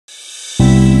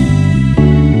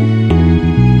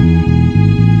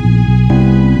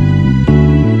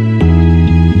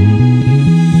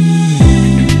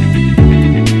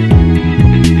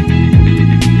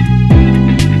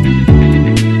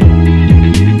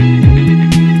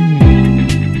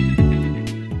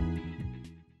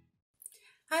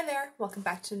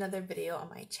welcome back to another video on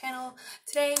my channel.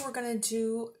 Today we're gonna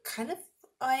do kind of,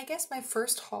 I guess, my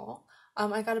first haul.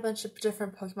 I got a bunch of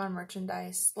different Pokemon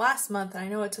merchandise last month, and I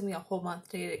know it took me a whole month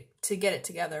to get it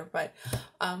together, but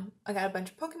I got a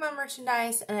bunch of Pokemon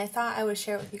merchandise, and I thought I would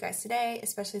share it with you guys today,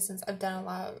 especially since I've done a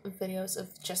lot of videos of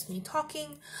just me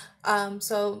talking.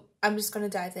 So I'm just gonna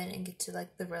dive in and get to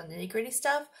like the real nitty-gritty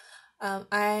stuff.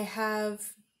 I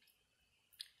have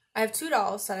two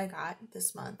dolls that I got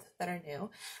this month that are new,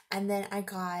 and then I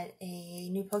got a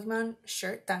new Pokemon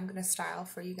shirt that I'm going to style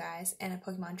for you guys, and a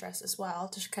Pokemon dress as well,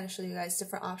 to kind of show you guys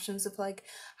different options of like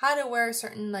how to wear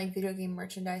certain like video game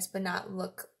merchandise but not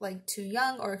look like too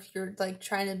young, or if you're like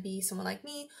trying to be someone like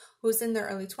me who's in their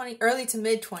early to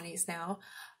mid 20s now,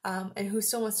 and who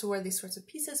still wants to wear these sorts of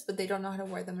pieces but they don't know how to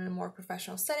wear them in a more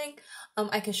professional setting.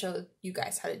 I can show you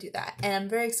guys how to do that, and I'm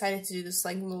very excited to do this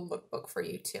like little lookbook for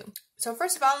you too. So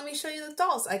first of all, let me show you the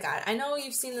dolls I got. I know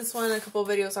you've seen this one in a couple of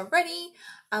videos already,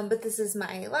 but this is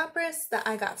my Lapras that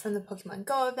I got from the Pokemon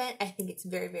Go event. I think it's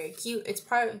very, very cute. It's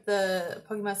part of the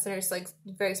Pokemon Center's like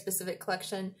very specific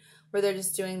collection where they're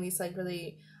just doing these like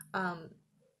really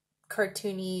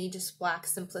cartoony, just black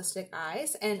simplistic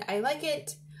eyes, and I like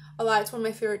it a lot. It's one of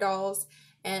my favorite dolls,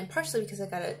 and partially because I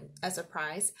got it as a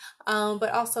prize, but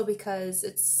also because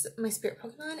it's my spirit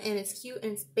Pokemon and it's cute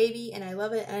and it's baby and I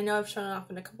love it, and I know I've shown it off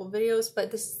in a couple of videos,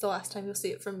 but this is the last time you'll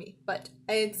see it from me. But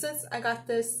since I got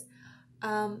this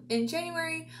in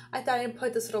January, I thought I'd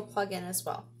put this little plug in as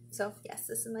well. So yes,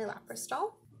 this is my Lapras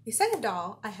doll. The second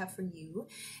doll I have for you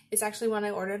is actually one I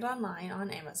ordered online on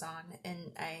Amazon,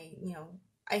 and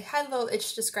I had a little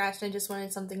itch to scratch and I just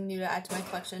wanted something new to add to my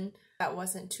collection that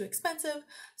wasn't too expensive.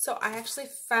 So I actually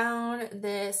found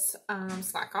this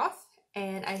Slakoth,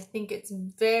 and I think it's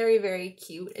very, very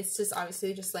cute. It's just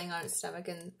obviously just laying on its stomach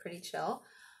and pretty chill.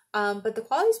 But the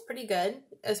quality's pretty good,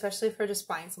 especially for just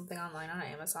buying something online on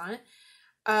Amazon.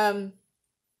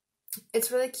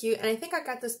 It's really cute, and I think I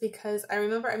got this because I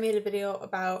remember I made a video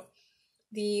about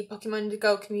the Pokemon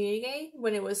Go community day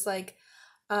when it was like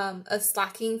a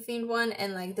slacking themed one,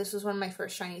 and like this was one of my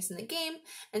first shinies in the game,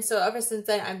 and so ever since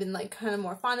then I've been like kind of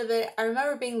more fond of it. I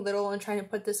remember being little and trying to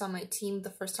put this on my team the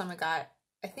first time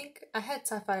I think I had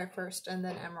Sapphire first and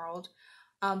then Emerald,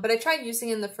 but I tried using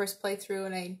it in the first playthrough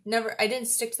and I didn't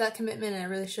stick to that commitment, and I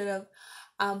really should have.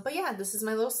 But yeah, this is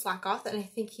my little Slakoth, and I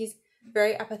think he's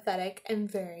very apathetic and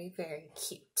very, very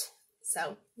cute.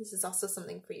 So this is also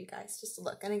something for you guys just to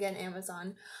look. And again,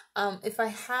 Amazon. If I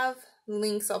have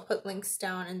links, I'll put links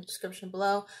down in the description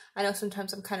below. I know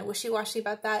sometimes I'm kind of wishy-washy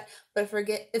about that, but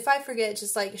if I forget,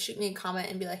 just like shoot me a comment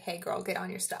and be like, hey girl, get on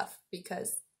your stuff,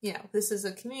 because you know, this is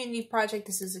a community project,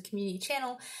 this is a community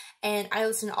channel, and I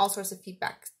listen to all sorts of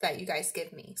feedback that you guys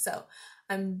give me. So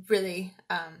I'm really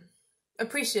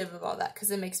appreciative of all that, because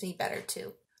it makes me better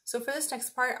too. So for this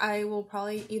next part, I will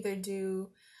probably either do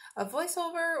a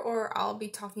voiceover or I'll be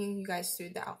talking you guys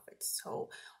through the outfits. So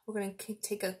we're going to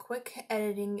take a quick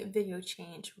editing video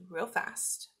change real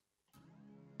fast.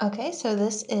 Okay, so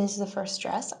this is the first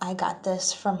dress. I got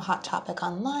this from Hot Topic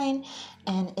online,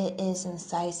 and it is in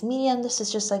size medium. This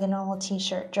is just like a normal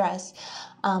t-shirt dress.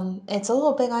 It's a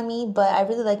little big on me, but I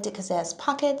really liked it because it has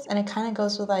pockets, and it kind of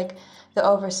goes with like the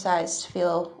oversized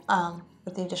feel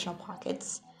with the additional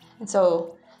pockets. And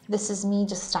so this is me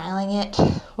just styling it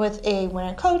with a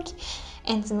winter coat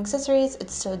and some accessories.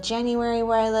 It's still January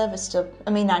where I live.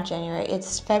 Not January,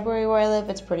 it's February where I live.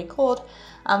 It's pretty cold.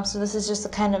 So this is just a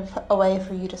kind of a way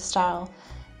for you to style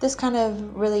this kind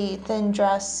of really thin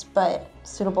dress, but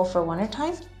suitable for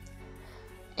wintertime.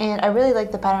 And I really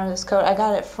like the pattern of this coat. I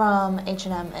got it from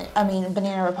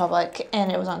Banana Republic,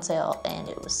 and it was on sale, and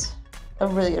it was a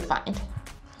really good find.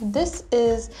 This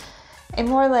is a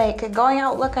more like a going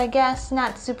out look, I guess,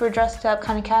 not super dressed up,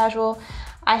 kind of casual.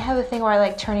 I have a thing where I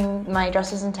like turning my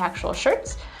dresses into actual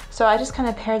shirts, so I just kind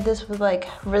of paired this with like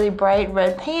really bright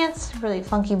red pants, really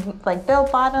funky like bell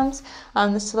bottoms.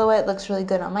 The silhouette looks really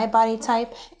good on my body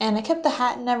type, and I kept the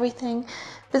hat and everything,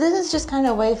 but this is just kind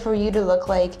of a way for you to look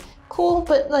like cool,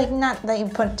 but like not that you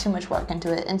put too much work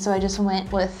into it, and so I just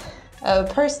went with a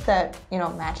purse that, you know,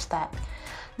 matched that.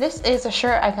 This is a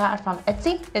shirt I got from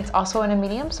Etsy. It's also in a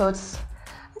medium, so it's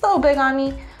a little big on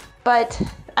me, but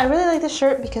I really like this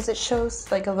shirt because it shows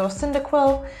like a little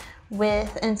Cyndaquil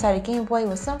with inside a Game Boy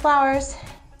with sunflowers,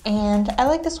 and I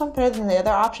like this one better than the other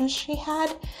options she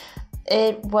had.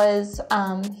 It was,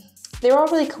 they were all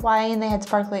really kawaii and they had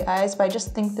sparkly eyes, but I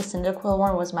just think the Cyndaquil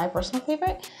one was my personal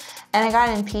favorite. And I got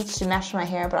it in peach to match my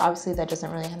hair, but obviously that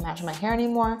doesn't really match my hair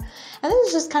anymore. And this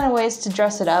is just kind of ways to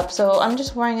dress it up. So I'm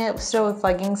just wearing it still with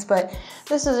leggings, but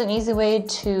this is an easy way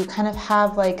to kind of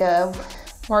have like a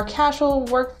more casual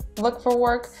look for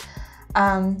work.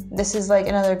 This is like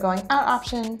another going out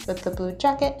option with the blue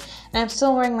jacket, and I'm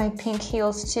still wearing my pink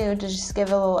heels too to just give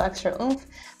it a little extra oomph.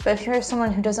 But if you're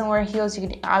someone who doesn't wear heels, you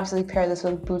can obviously pair this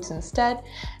with boots instead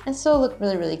and still look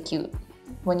really, really cute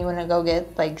when you want to go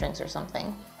get like drinks or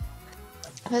something.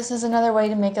 This is another way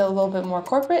to make it a little bit more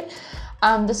corporate.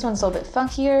 This one's a little bit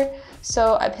funkier,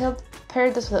 so I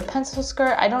paired this with a pencil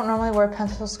skirt. I don't normally wear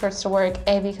pencil skirts to work,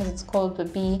 A, because it's cold,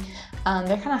 but B,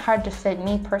 they're kind of hard to fit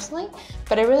me personally,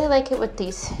 but I really like it with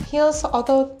these heels.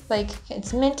 Although like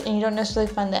it's mint and you don't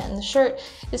necessarily find that in the shirt,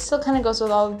 it still kind of goes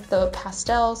with all the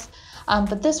pastels.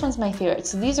 But this one's my favorite.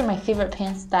 So these are my favorite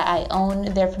pants that I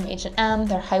own. They're from H&M.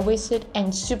 They're high-waisted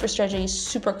and super stretchy,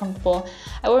 super comfortable.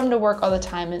 I wear them to work all the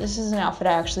time, and this is an outfit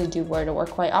I actually do wear to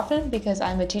work quite often because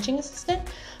I'm a teaching assistant.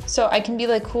 So I can be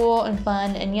like cool and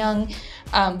fun and young,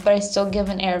 but I still give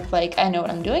an air of like I know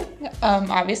what I'm doing,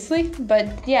 obviously.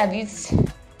 But yeah, these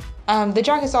the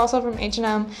jacket's also from H&M,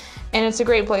 and it's a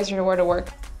great blazer to wear to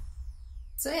work.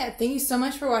 So yeah, thank you so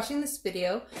much for watching this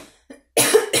video.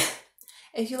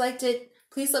 If you liked it,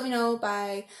 please let me know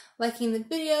by liking the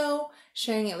video,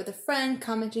 sharing it with a friend,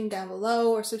 commenting down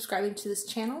below, or subscribing to this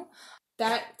channel.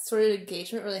 That sort of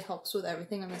engagement really helps with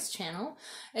everything on this channel.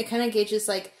 It kind of gauges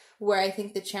like where I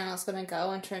think the channel is going to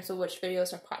go in terms of which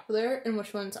videos are popular and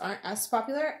which ones aren't as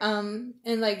popular, and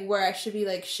like where I should be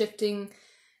like shifting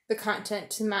the content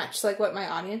to match like what my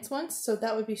audience wants. So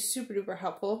that would be super duper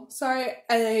helpful. Sorry,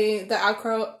 I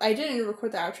didn't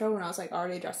record the outro when I was like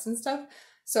already dressed and stuff.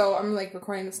 So I'm like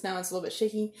recording this now, it's a little bit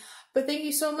shaky. But thank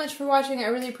you so much for watching, I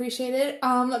really appreciate it.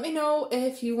 Let me know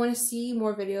if you want to see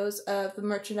more videos of the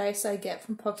merchandise I get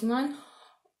from Pokemon,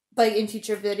 like in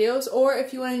future videos, or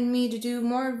if you wanted me to do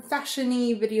more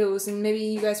fashion-y videos and maybe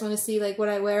you guys want to see like what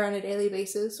I wear on a daily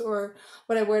basis or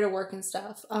what I wear to work and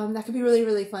stuff. That could be really,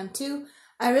 really fun too.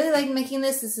 I really like making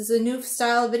this. This is a new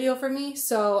style video for me,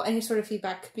 so any sort of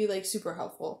feedback could be like super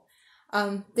helpful.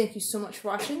 Thank you so much for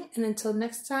watching, and until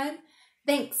next time,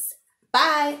 thanks.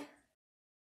 Bye.